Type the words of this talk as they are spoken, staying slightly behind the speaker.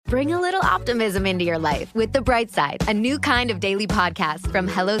Bring a little optimism into your life with The Bright Side, a new kind of daily podcast from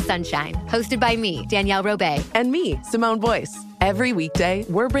Hello Sunshine, hosted by me, Danielle Robay. And me, Simone Boyce. Every weekday,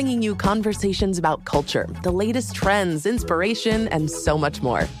 we're bringing you conversations about culture, the latest trends, inspiration, and so much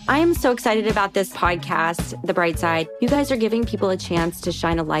more. I am so excited about this podcast, The Bright Side. You guys are giving people a chance to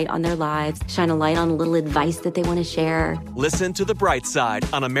shine a light on their lives, shine a light on a little advice that they want to share. Listen to The Bright Side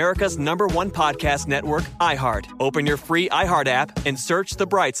on America's #1 podcast network, iHeart. Open your free iHeart app and search The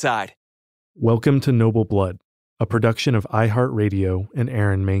Bright Side. Welcome to Noble Blood, a production of iHeartRadio and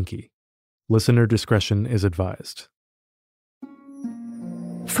Aaron Mahnke. Listener discretion is advised.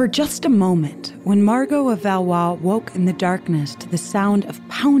 For just a moment, when Margot of Valois woke in the darkness to the sound of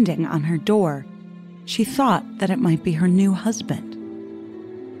pounding on her door, she thought that it might be her new husband.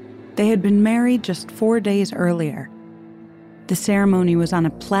 They had been married just 4 days earlier. The ceremony was on a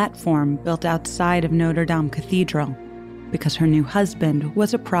platform built outside of Notre Dame Cathedral, because her new husband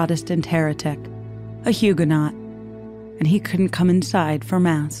was a Protestant heretic, a Huguenot, and he couldn't come inside for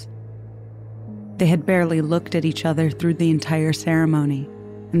Mass. They had barely looked at each other through the entire ceremony,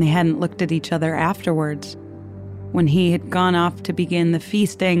 and they hadn't looked at each other afterwards, when he had gone off to begin the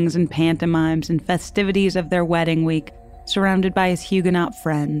feastings and pantomimes and festivities of their wedding week, surrounded by his Huguenot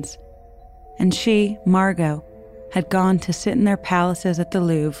friends. And she, Margot, had gone to sit in their palaces at the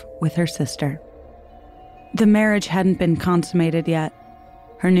Louvre with her sister. The marriage hadn't been consummated yet.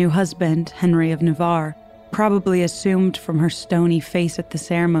 Her new husband, Henry of Navarre, probably assumed from her stony face at the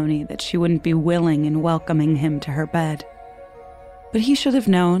ceremony that she wouldn't be willing in welcoming him to her bed. But he should have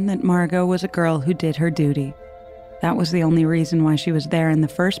known that Margot was a girl who did her duty. That was the only reason why she was there in the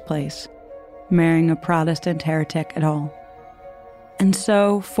first place, marrying a Protestant heretic at all. And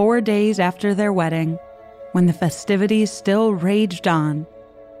so, 4 days after their wedding, when the festivities still raged on,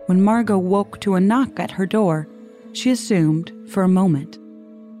 when Margot woke to a knock at her door, she assumed, for a moment,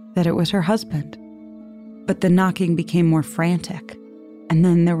 that it was her husband. But the knocking became more frantic, and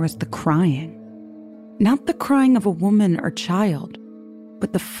then there was the crying. Not the crying of a woman or child,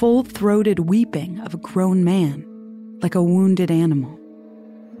 but the full-throated weeping of a grown man, like a wounded animal.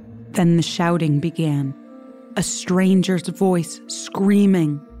 Then the shouting began, a stranger's voice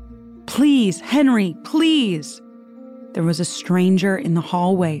screaming, "Please, Henry, please!" There was a stranger in the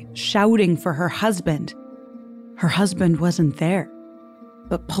hallway shouting for her husband. Her husband wasn't there,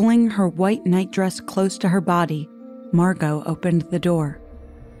 but pulling her white nightdress close to her body, Margot opened the door.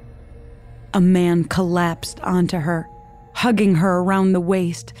 A man collapsed onto her, hugging her around the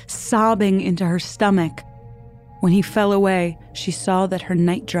waist, sobbing into her stomach. When he fell away, she saw that her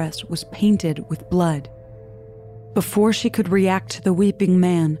nightdress was painted with blood. Before she could react to the weeping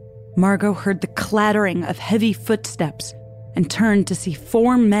man, Margot heard the clattering of heavy footsteps and turned to see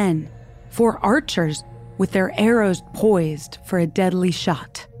 4 men, 4 archers, with their arrows poised for a deadly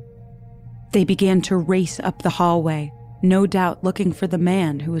shot. They began to race up the hallway, no doubt looking for the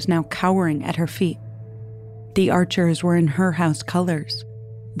man who was now cowering at her feet. The archers were in her house colors.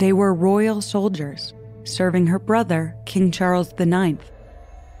 They were royal soldiers, serving her brother, King Charles IX,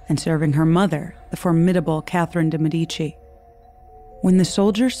 and serving her mother, the formidable Catherine de' Medici. When the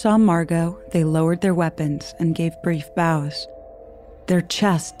soldiers saw Margot, they lowered their weapons and gave brief bows. Their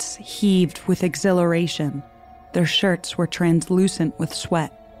chests heaved with exhilaration. Their shirts were translucent with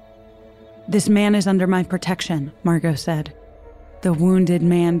sweat. "This man is under my protection," Margot said. The wounded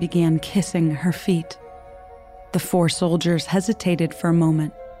man began kissing her feet. The 4 soldiers hesitated for a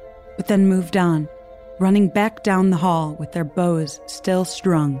moment, but then moved on, running back down the hall with their bows still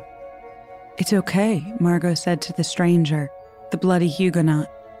strung. "It's okay," Margot said to the stranger, the bloody Huguenot.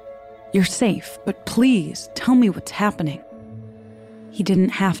 "You're safe, but please tell me what's happening." He didn't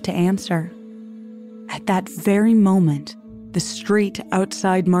have to answer. At that very moment, the street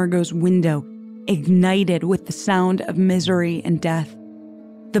outside Margot's window ignited with the sound of misery and death.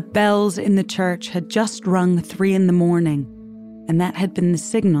 The bells in the church had just rung 3 a.m, and that had been the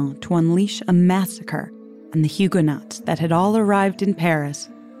signal to unleash a massacre on the Huguenots that had all arrived in Paris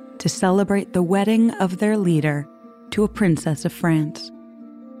to celebrate the wedding of their leader to a princess of France.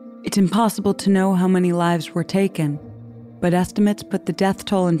 It's impossible to know how many lives were taken, but estimates put the death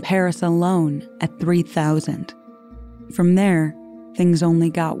toll in Paris alone at 3,000. From there, things only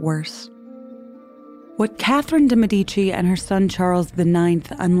got worse. What Catherine de' Medici and her son Charles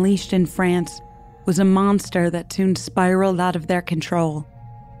IX unleashed in France was a monster that soon spiraled out of their control,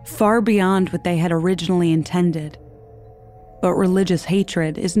 far beyond what they had originally intended. But religious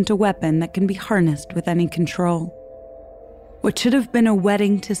hatred isn't a weapon that can be harnessed with any control. What should have been a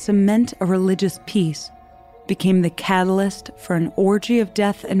wedding to cement a religious peace became the catalyst for an orgy of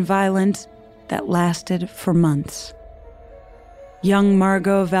death and violence that lasted for months. Young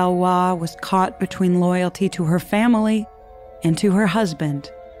Margot Valois was caught between loyalty to her family and to her husband,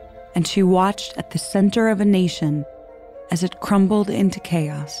 and she watched at the center of a nation as it crumbled into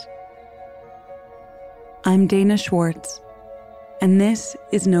chaos. I'm Dana Schwartz, and this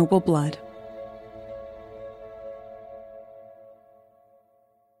is Noble Blood.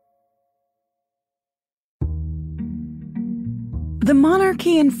 The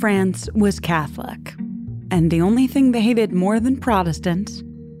monarchy in France was Catholic, and the only thing they hated more than Protestants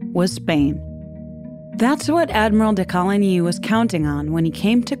was Spain. That's what Admiral de Coligny was counting on when he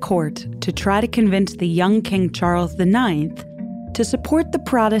came to court to try to convince the young King Charles IX to support the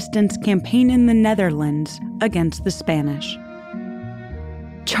Protestants' campaign in the Netherlands against the Spanish.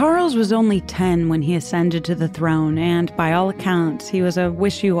 Charles was only 10 when he ascended to the throne, and by all accounts, he was a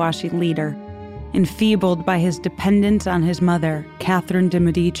wishy-washy leader, enfeebled by his dependence on his mother, Catherine de'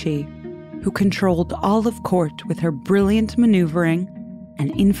 Medici, who controlled all of court with her brilliant maneuvering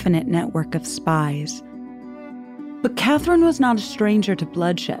and infinite network of spies. But Catherine was not a stranger to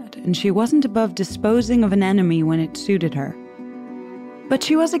bloodshed, and she wasn't above disposing of an enemy when it suited her. But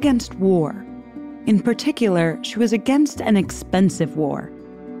she was against war. In particular, she was against an expensive war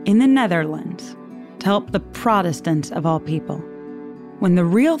in the Netherlands to help the Protestants of all people, when the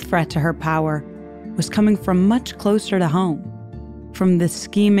real threat to her power was coming from much closer to home, from the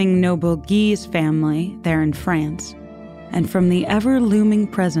scheming noble Guise family there in France, and from the ever-looming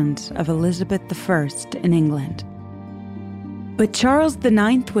presence of Elizabeth I in England. But Charles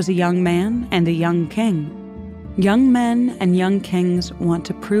IX was a young man and a young king. Young men and young kings want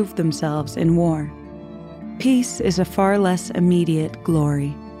to prove themselves in war. Peace is a far less immediate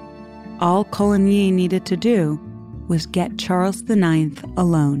glory. All Coligny needed to do was get Charles IX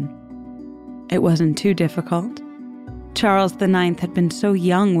alone. It wasn't too difficult. Charles IX had been so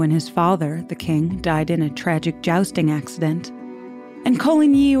young when his father, the king, died in a tragic jousting accident. And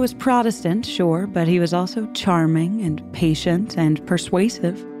Coligny was Protestant, sure, but he was also charming and patient and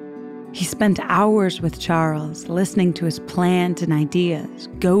persuasive. He spent hours with Charles, listening to his plans and ideas,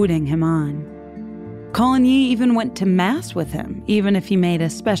 goading him on. Coligny even went to Mass with him, even if he made a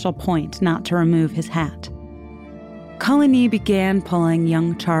special point not to remove his hat. Coligny began pulling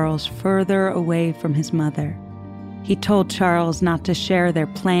young Charles further away from his mother. He told Charles not to share their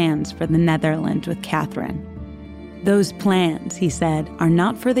plans for the Netherlands with Catherine. Those plans, he said, are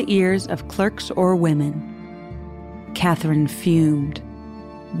not for the ears of clerks or women. Catherine fumed.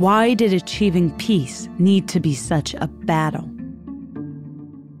 Why did achieving peace need to be such a battle?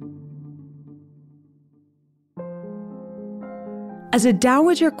 As a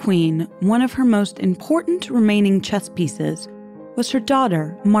dowager queen, one of her most important remaining chess pieces was her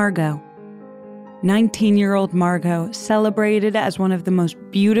daughter, Margot. 19-year-old Margot, celebrated as one of the most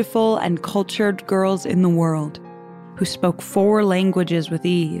beautiful and cultured girls in the world, who spoke 4 languages with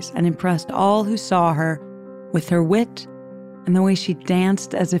ease and impressed all who saw her with her wit and the way she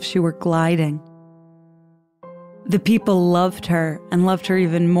danced as if she were gliding. The people loved her, and loved her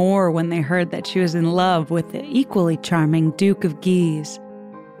even more when they heard that she was in love with the equally charming Duke of Guise,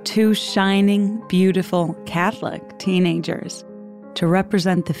 2 shining, beautiful Catholic teenagers to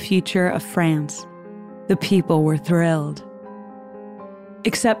represent the future of France. The people were thrilled.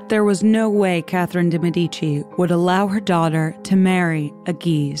 Except there was no way Catherine de' Medici would allow her daughter to marry a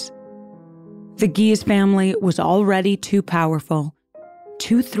Guise. The Guise family was already too powerful,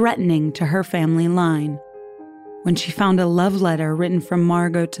 too threatening to her family line. When she found a love letter written from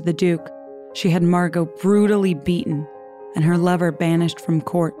Margot to the Duke, she had Margot brutally beaten and her lover banished from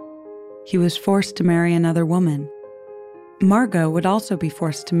court. He was forced to marry another woman. Margot would also be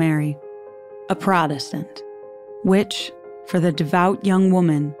forced to marry a Protestant, which, for the devout young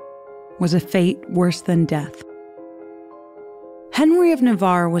woman, was a fate worse than death. Henry of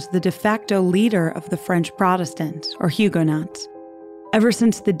Navarre was the de facto leader of the French Protestants, or Huguenots, ever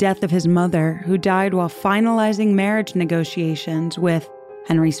since the death of his mother, who died while finalizing marriage negotiations with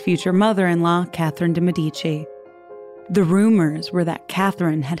Henry's future mother-in-law, Catherine de' Medici. The rumors were that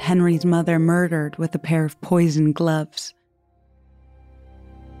Catherine had Henry's mother murdered with a pair of poison gloves.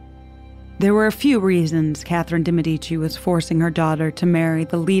 There were a few reasons Catherine de' Medici was forcing her daughter to marry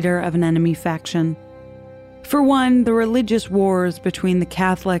the leader of an enemy faction. For one, the religious wars between the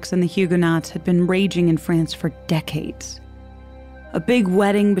Catholics and the Huguenots had been raging in France for decades. A big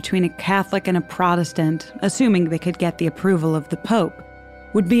wedding between a Catholic and a Protestant, assuming they could get the approval of the Pope,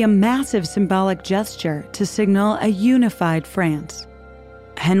 would be a massive symbolic gesture to signal a unified France.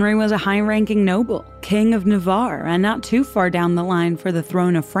 Henry was a high-ranking noble, King of Navarre, and not too far down the line for the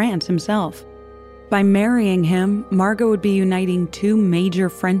throne of France himself. By marrying him, Margot would be uniting 2 major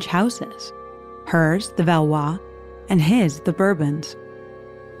French houses, hers, the Valois, and his the Bourbons.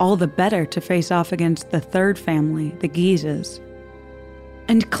 All the better to face off against the third family, the Guises.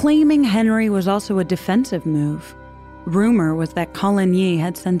 And claiming Henry was also a defensive move. Rumor was that Coligny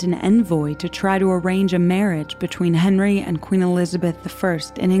had sent an envoy to try to arrange a marriage between Henry and Queen Elizabeth I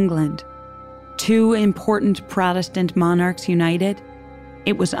in England. Two important Protestant monarchs united?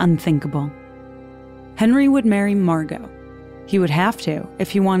 It was unthinkable. Henry would marry Margot. He would have to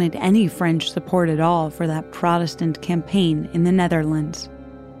if he wanted any French support at all for that Protestant campaign in the Netherlands.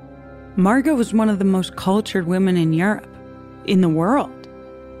 Margot was one of the most cultured women in Europe, in the world.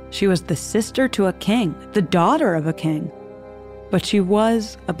 She was the sister to a king, the daughter of a king. But she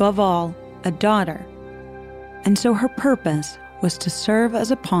was, above all, a daughter. And so her purpose was to serve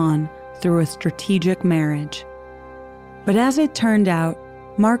as a pawn through a strategic marriage. But as it turned out,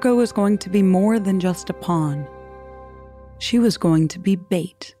 Margot was going to be more than just a pawn. She was going to be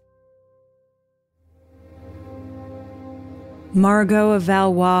bait. Margot of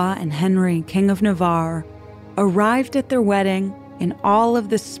Valois and Henry, King of Navarre, arrived at their wedding in all of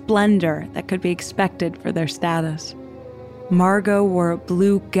the splendor that could be expected for their status. Margot wore a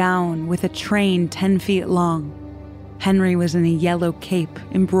blue gown with a train 10 feet long. Henry was in a yellow cape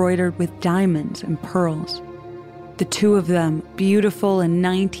embroidered with diamonds and pearls. The two of them, beautiful and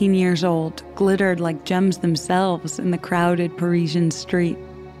 19 years old, glittered like gems themselves in the crowded Parisian street.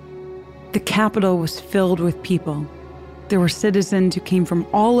 The capital was filled with people. There were citizens who came from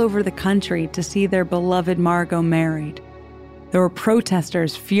all over the country to see their beloved Margot married. There were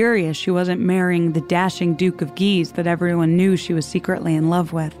protesters furious she wasn't marrying the dashing Duke of Guise that everyone knew she was secretly in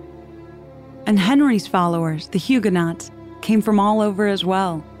love with. And Henry's followers, the Huguenots, came from all over as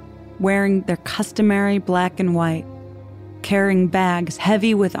well, wearing their customary black and white, carrying bags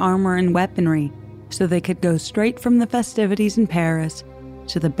heavy with armor and weaponry so they could go straight from the festivities in Paris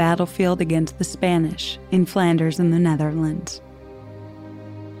to the battlefield against the Spanish in Flanders in the Netherlands.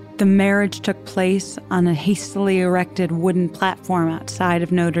 The marriage took place on a hastily erected wooden platform outside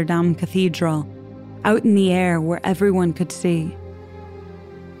of Notre Dame Cathedral, out in the air where everyone could see.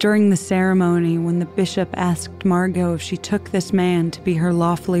 During the ceremony, when the bishop asked Margot if she took this man to be her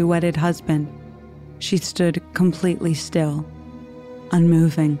lawfully wedded husband, she stood completely still,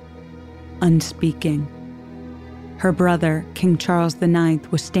 unmoving, unspeaking. Her brother, King Charles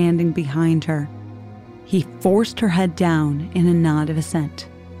IX, was standing behind her. He forced her head down in a nod of assent.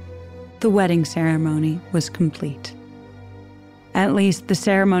 The wedding ceremony was complete. At least the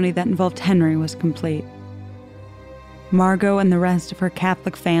ceremony that involved Henry was complete. Margot and the rest of her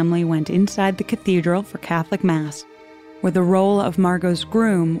Catholic family went inside the cathedral for Catholic Mass, where the role of Margot's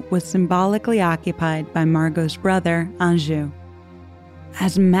groom was symbolically occupied by Margot's brother, Anjou.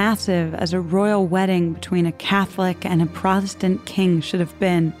 As massive as a royal wedding between a Catholic and a Protestant king should have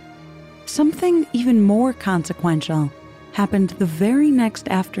been, something even more consequential happened the very next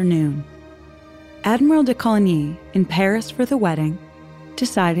afternoon. Admiral de Coligny, in Paris for the wedding,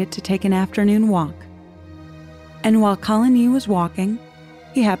 decided to take an afternoon walk. And while Coligny was walking,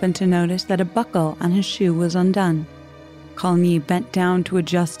 he happened to notice that a buckle on his shoe was undone. Coligny bent down to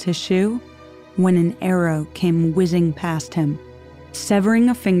adjust his shoe when an arrow came whizzing past him, severing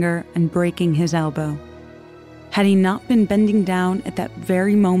a finger and breaking his elbow. Had he not been bending down at that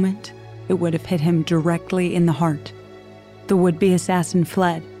very moment, it would have hit him directly in the heart. The would-be assassin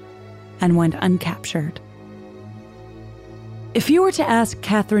fled and went uncaptured. If you were to ask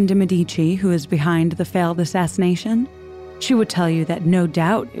Catherine de' Medici, who is behind the failed assassination, she would tell you that no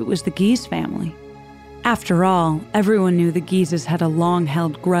doubt it was the Guise family. After all, everyone knew the Guises had a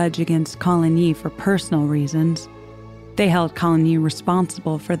long-held grudge against Coligny for personal reasons. They held Coligny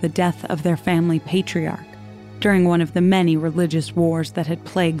responsible for the death of their family patriarch during one of the many religious wars that had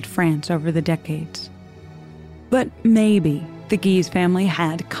plagued France over the decades. But maybe the Guise family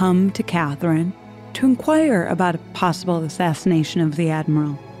had come to Catherine to inquire about a possible assassination of the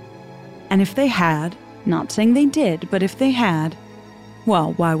admiral. And if they had, not saying they did, but if they had,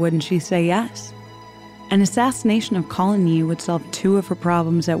 well, why wouldn't she say yes? An assassination of Coligny would solve two of her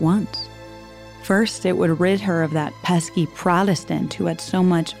problems at once. First, it would rid her of that pesky Protestant who had so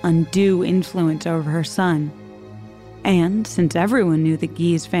much undue influence over her son. And since everyone knew the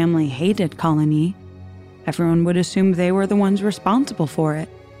Guise family hated Coligny, everyone would assume they were the ones responsible for it.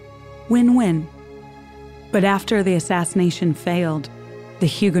 Win-win. But after the assassination failed, the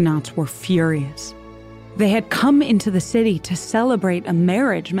Huguenots were furious. They had come into the city to celebrate a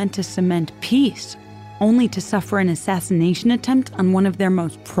marriage meant to cement peace, only to suffer an assassination attempt on one of their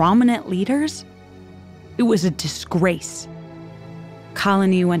most prominent leaders? It was a disgrace.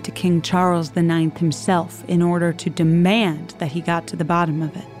 Coligny went to King Charles IX himself in order to demand that he got to the bottom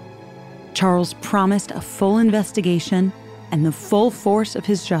of it. Charles promised a full investigation and the full force of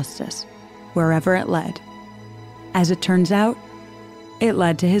his justice, wherever it led. As it turns out, it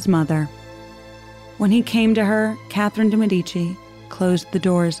led to his mother. When he came to her, Catherine de' Medici closed the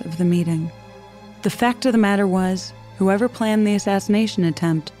doors of the meeting. The fact of the matter was, whoever planned the assassination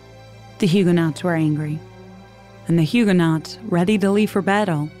attempt, the Huguenots were angry. And the Huguenots, ready to leave for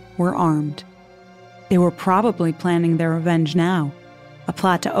battle, were armed. They were probably planning their revenge now, a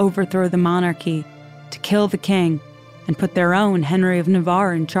plot to overthrow the monarchy, to kill the king, and put their own Henry of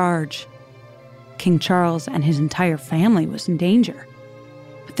Navarre in charge. King Charles and his entire family was in danger.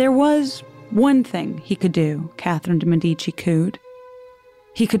 But there was one thing he could do, Catherine de' Medici cooed.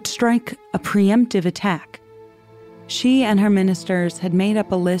 He could strike a preemptive attack. She and her ministers had made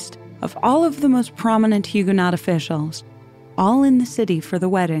up a list of all of the most prominent Huguenot officials, all in the city for the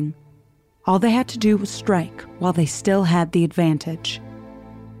wedding. All they had to do was strike while they still had the advantage.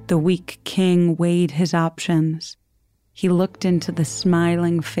 The weak king weighed his options. He looked into the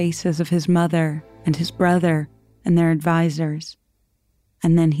smiling faces of his mother and his brother and their advisors.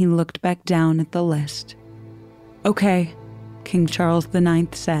 And then he looked back down at the list. "Okay," King Charles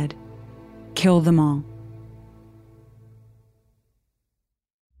IX said. "Kill them all."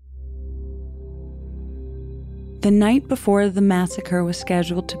 The night before the massacre was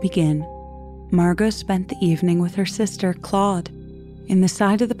scheduled to begin, Margot spent the evening with her sister, Claude, in the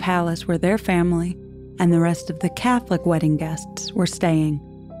side of the palace where their family and the rest of the Catholic wedding guests were staying,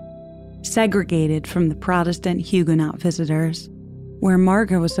 segregated from the Protestant Huguenot visitors, where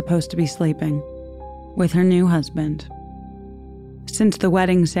Margot was supposed to be sleeping, with her new husband. Since the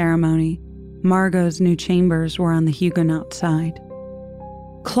wedding ceremony, Margot's new chambers were on the Huguenot side.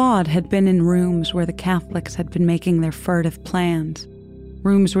 Claude had been in rooms where the Catholics had been making their furtive plans,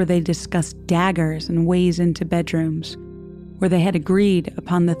 rooms where they discussed daggers and ways into bedrooms, where they had agreed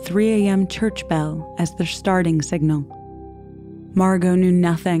upon the 3 a.m. church bell as their starting signal. Margot knew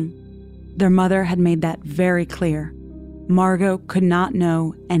nothing. Their mother had made that very clear. Margot could not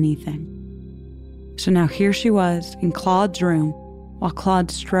know anything. So now here she was in Claude's room, while Claude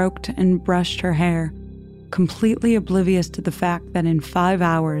stroked and brushed her hair, completely oblivious to the fact that in 5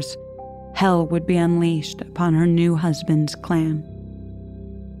 hours, hell would be unleashed upon her new husband's clan.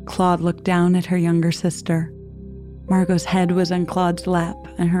 Claude looked down at her younger sister. Margot's head was on Claude's lap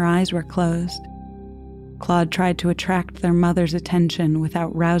and her eyes were closed. Claude tried to attract their mother's attention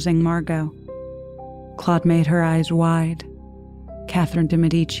without rousing Margot. Claude made her eyes wide. Catherine de'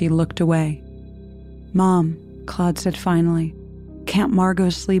 Medici looked away. "Mom," Claude said finally, "can't Margot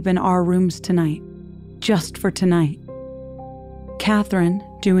sleep in our rooms tonight? Just for tonight." Catherine,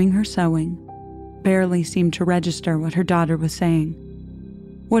 doing her sewing, barely seemed to register what her daughter was saying.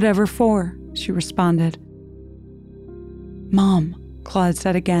 "Whatever for?" she responded. "Mom," Claude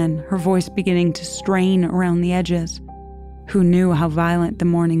said again, her voice beginning to strain around the edges. Who knew how violent the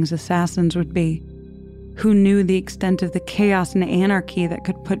morning's assassins would be? Who knew the extent of the chaos and anarchy that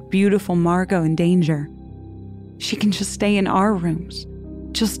could put beautiful Margot in danger? "She can just stay in our rooms.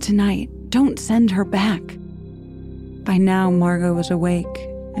 Just tonight. Don't send her back." By now, Margot was awake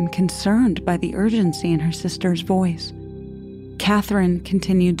and concerned by the urgency in her sister's voice. Catherine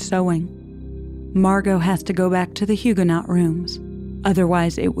continued sewing. "Margot has to go back to the Huguenot rooms.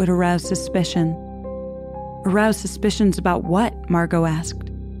 Otherwise, it would arouse suspicion." "Arouse suspicions about what?" Margot asked.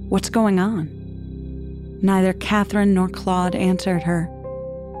 "What's going on?" Neither Catherine nor Claude answered her,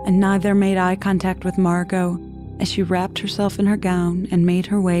 and neither made eye contact with Margot as she wrapped herself in her gown and made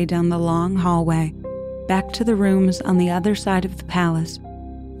her way down the long hallway, back to the rooms on the other side of the palace,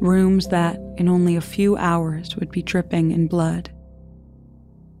 rooms that, in only a few hours, would be dripping in blood.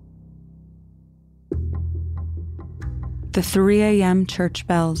 The 3 a.m. church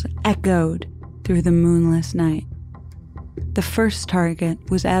bells echoed through the moonless night. The first target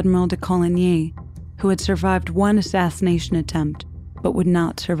was Admiral de Coligny, who had survived one assassination attempt, but would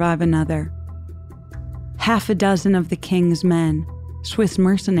not survive another. 6 of the king's men, Swiss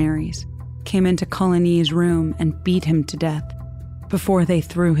mercenaries, came into Coligny's room and beat him to death before they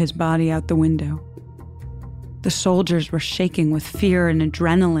threw his body out the window. The soldiers were shaking with fear and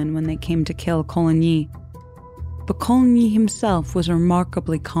adrenaline when they came to kill Coligny. But Coligny himself was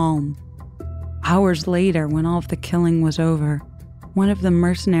remarkably calm. Hours later, when all of the killing was over, one of the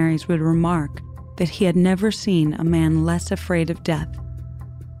mercenaries would remark that he had never seen a man less afraid of death.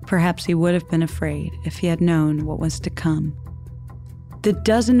 Perhaps he would have been afraid if he had known what was to come. The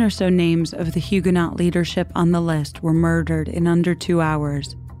 12 or so names of the Huguenot leadership on the list were murdered in under 2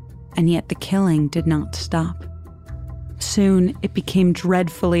 hours, and yet the killing did not stop. Soon, it became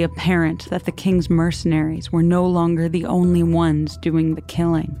dreadfully apparent that the king's mercenaries were no longer the only ones doing the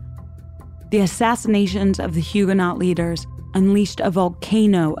killing. The assassinations of the Huguenot leaders unleashed a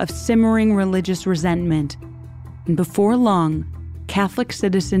volcano of simmering religious resentment, and before long, Catholic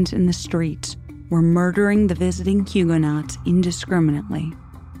citizens in the streets were murdering the visiting Huguenots indiscriminately.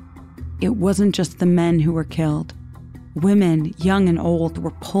 It wasn't just the men who were killed. Women, young and old,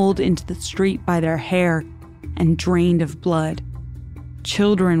 were pulled into the street by their hair and drained of blood.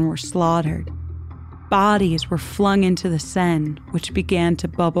 Children were slaughtered. Bodies were flung into the Seine, which began to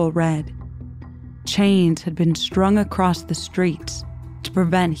bubble red. Chains had been strung across the streets to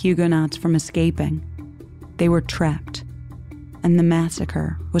prevent Huguenots from escaping. They were trapped, and the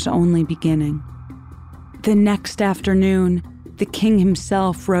massacre was only beginning. The next afternoon, the king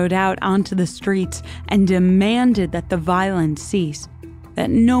himself rode out onto the streets and demanded that the violence cease,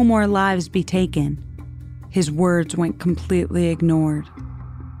 that no more lives be taken. His words went completely ignored.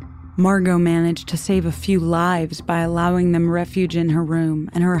 Margot managed to save a few lives by allowing them refuge in her room,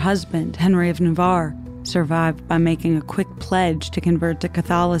 and her husband, Henry of Navarre, survived by making a quick pledge to convert to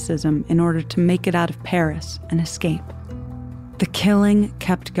Catholicism in order to make it out of Paris and escape. The killing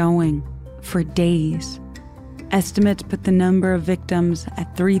kept going for days. Estimates put the number of victims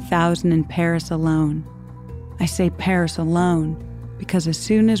at 3,000 in Paris alone. I say Paris alone because as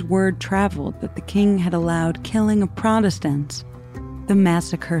soon as word traveled that the king had allowed killing of Protestants, the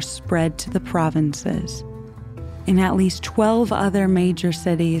massacre spread to the provinces. In at least 12 other major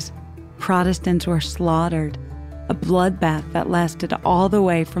cities, Protestants were slaughtered, a bloodbath that lasted all the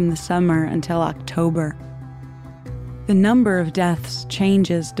way from the summer until October. The number of deaths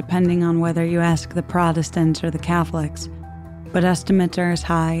changes depending on whether you ask the Protestants or the Catholics, but estimates are as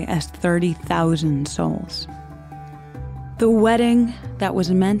high as 30,000 souls. The wedding that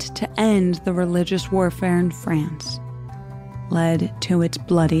was meant to end the religious warfare in France led to its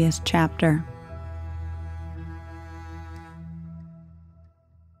bloodiest chapter.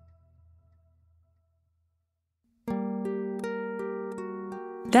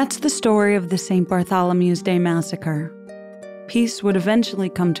 That's the story of the St. Bartholomew's Day massacre. Peace would eventually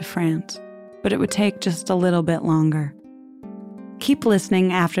come to France, but it would take just a little bit longer. Keep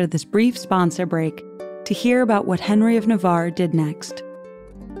listening after this brief sponsor break to hear about what Henry of Navarre did next.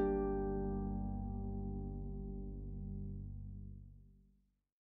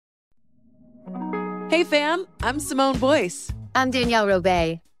 Hey fam, I'm Simone Boyce. I'm Danielle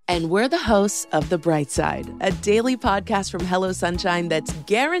Robay. And we're the hosts of The Bright Side, a daily podcast from Hello Sunshine that's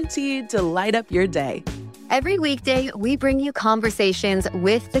guaranteed to light up your day. Every weekday, we bring you conversations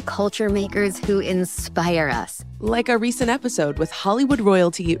with the culture makers who inspire us. Like our recent episode with Hollywood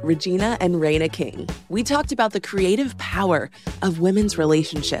royalty Regina and Raina King. We talked about the creative power of women's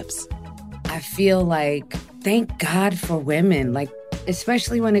relationships. I feel like, thank God for women, like,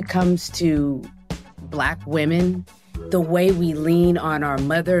 especially when it comes to Black women, the way we lean on our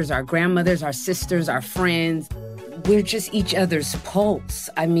mothers, our grandmothers, our sisters, our friends. We're just each other's pulse.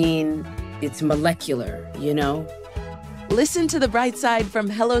 I mean, it's molecular, you know? Listen to The Bright Side from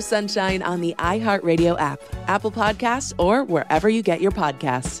Hello Sunshine on the iHeartRadio app, Apple Podcasts, or wherever you get your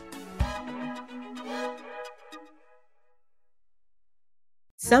podcasts.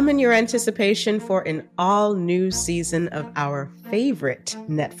 Summon your anticipation for an all-new season of our favorite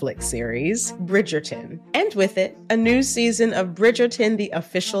Netflix series, Bridgerton. And with it, a new season of Bridgerton, the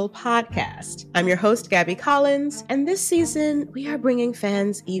official podcast. I'm your host, Gabby Collins, and this season, we are bringing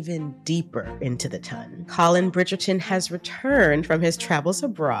fans even deeper into the ton. Colin Bridgerton has returned from his travels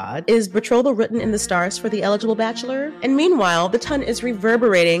abroad. Is betrothal written in the stars for the eligible bachelor? And meanwhile, the ton is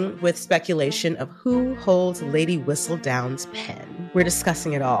reverberating with speculation of who holds Lady Whistledown's pen. We're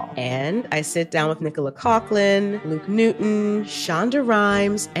discussing it all. And I sit down with Nicola Coughlan, Luke Newton, Shonda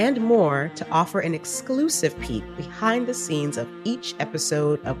Rhimes, and more to offer an exclusive peek behind the scenes of each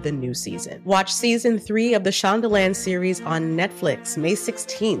episode of the new season. Watch season 3 of the Shondaland series on Netflix May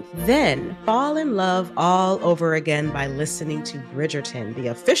 16th. Then fall in love all over again by listening to Bridgerton, the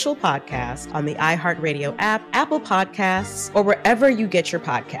official podcast on the iHeartRadio app, Apple Podcasts, or wherever you get your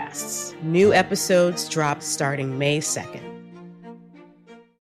podcasts. New episodes drop starting May 2nd.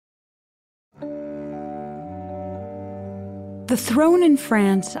 The throne in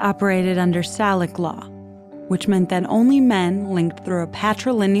France operated under Salic law, which meant that only men linked through a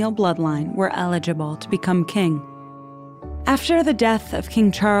patrilineal bloodline were eligible to become king. After the death of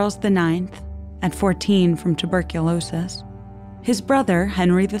King Charles IX, at 14 from tuberculosis, his brother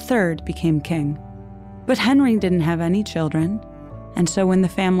Henry III became king. But Henry didn't have any children, and so when the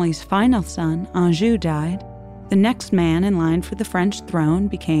family's final son, Anjou, died, the next man in line for the French throne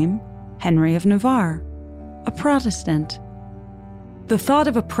became Henry of Navarre, a Protestant. The thought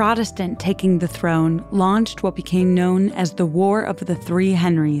of a Protestant taking the throne launched what became known as the War of the Three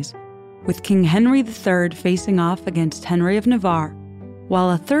Henrys, with King Henry III facing off against Henry of Navarre,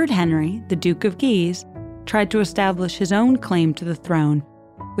 while a third Henry, the Duke of Guise, tried to establish his own claim to the throne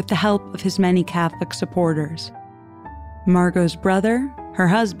with the help of his many Catholic supporters. Margot's brother, her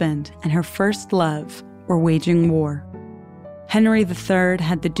husband, and her first love were waging war. Henry III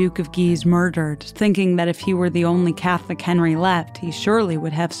had the Duke of Guise murdered, thinking that if he were the only Catholic Henry left, he surely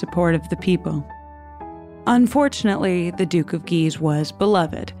would have support of the people. Unfortunately, the Duke of Guise was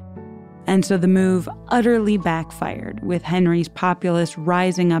beloved, and so the move utterly backfired, with Henry's populace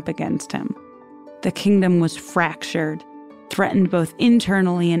rising up against him. The kingdom was fractured, threatened both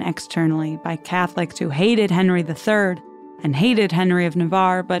internally and externally by Catholics who hated Henry III and hated Henry of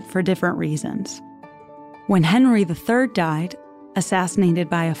Navarre, but for different reasons. When Henry III died, assassinated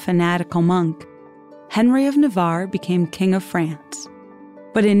by a fanatical monk, Henry of Navarre became King of France,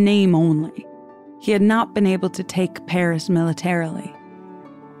 but in name only. He had not been able to take Paris militarily.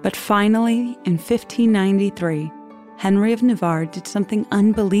 But finally, in 1593, Henry of Navarre did something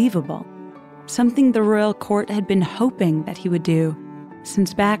unbelievable, something the royal court had been hoping that he would do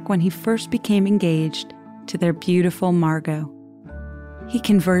since back when he first became engaged to their beautiful Margot. He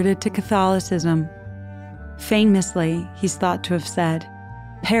converted to Catholicism. Famously, he's thought to have said,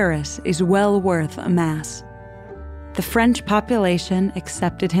 "Paris is well worth a mass." The French population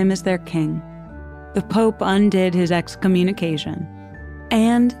accepted him as their king. The Pope undid his excommunication.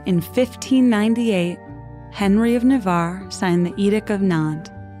 And in 1598, Henry of Navarre signed the Edict of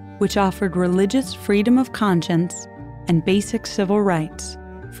Nantes, which offered religious freedom of conscience and basic civil rights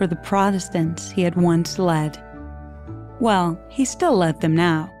for the Protestants he had once led. Well, he still led them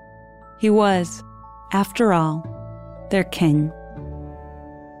now. He was, after all, their king.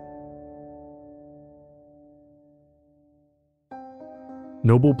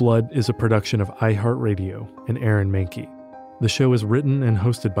 Noble Blood is a production of iHeartRadio and Aaron Mahnke. The show is written and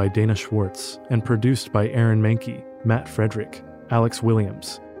hosted by Dana Schwartz and produced by Aaron Mahnke, Matt Frederick, Alex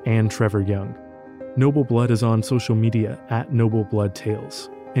Williams, and Trevor Young. Noble Blood is on social media at Noble Blood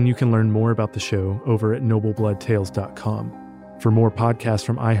Tales, and you can learn more about the show over at noblebloodtales.com. For more podcasts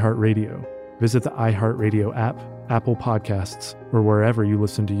from iHeartRadio, visit the iHeartRadio app, Apple Podcasts, or wherever you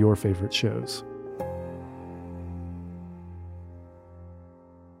listen to your favorite shows.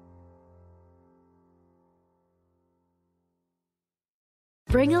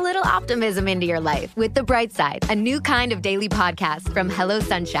 Bring a little optimism into your life with The Bright Side, a new kind of daily podcast from Hello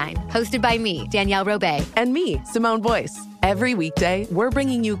Sunshine, hosted by me, Danielle Robay. And me, Simone Boyce. Every weekday, we're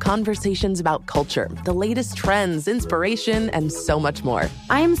bringing you conversations about culture, the latest trends, inspiration, and so much more.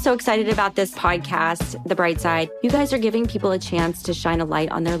 I am so excited about this podcast, The Bright Side. You guys are giving people a chance to shine a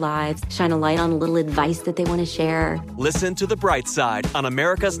light on their lives, shine a light on a little advice that they want to share. Listen to The Bright Side on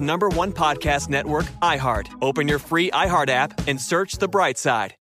America's #1 podcast network, iHeart. Open your free iHeart app and search The Bright Side.